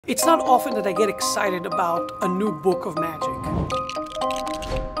It's not often that I get excited about a new book of magic.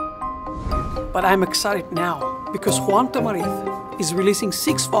 But I'm excited now because Juan Tamariz is releasing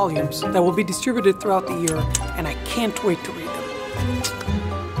 6 volumes that will be distributed throughout the year, and I can't wait to read them.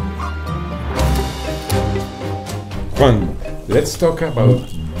 Juan, let's talk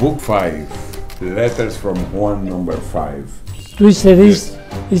about book 5, Letters from Juan number 5. Twister is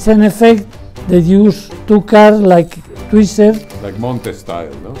an effect that use 2 cards like Twister, Like Monte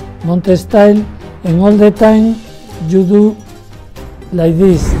style, no? Monte style, and all the time you do like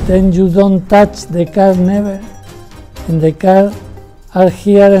this, then you don't touch the card never, and the card are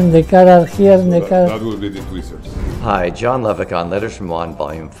here, and the card are here, and the card... That would be the Twisters. Hi, John Levick on Letters from Juan,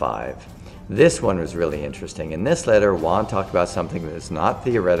 Volume 5. This one was really interesting. In this letter, Juan talked about something that is not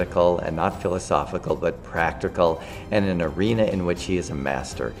theoretical and not philosophical, but practical, and an arena in which he is a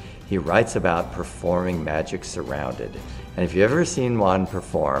master. He writes about performing magic surrounded. And if you've ever seen Juan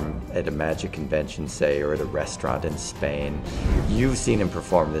perform at a magic convention, say, or at a restaurant in Spain, you've seen him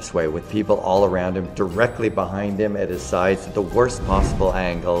perform this way with people all around him, directly behind him, at his sides, at the worst possible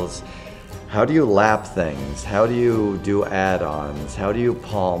angles. How do you lap things? How do you do add-ons? How do you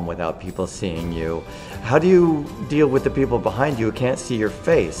palm without people seeing you? How do you deal with the people behind you who can't see your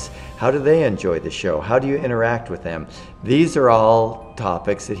face? How do they enjoy the show? How do you interact with them? These are all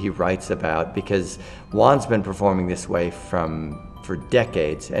topics that he writes about because Juan's been performing this way for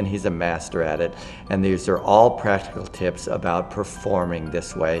decades, and he's a master at it. And these are all practical tips about performing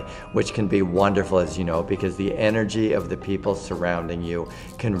this way, which can be wonderful, as you know, because the energy of the people surrounding you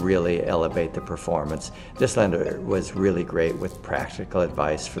can really elevate the performance. This letter was really great with practical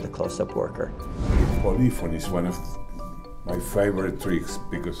advice for the close-up worker. Polyphony is one of my favorite tricks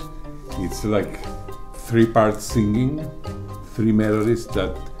because it's like 3 parts singing, 3 melodies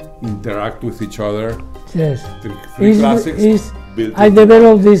that interact with each other. Yes. 3 classics. I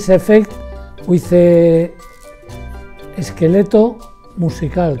developed this effect with a esqueleto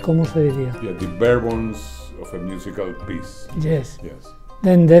musical, ¿cómo se diría? Yeah, the bare bones of a musical piece. Yes. Yes.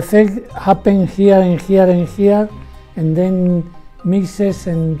 Then the effect happens here and here and here, and then mixes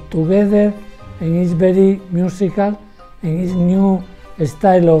and together, and it's very musical, and it's new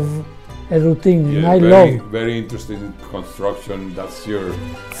style of a routine. Yeah, I very, love. very interesting construction. That's your.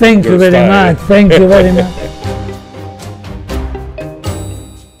 Thank you very style. much. Thank you very much.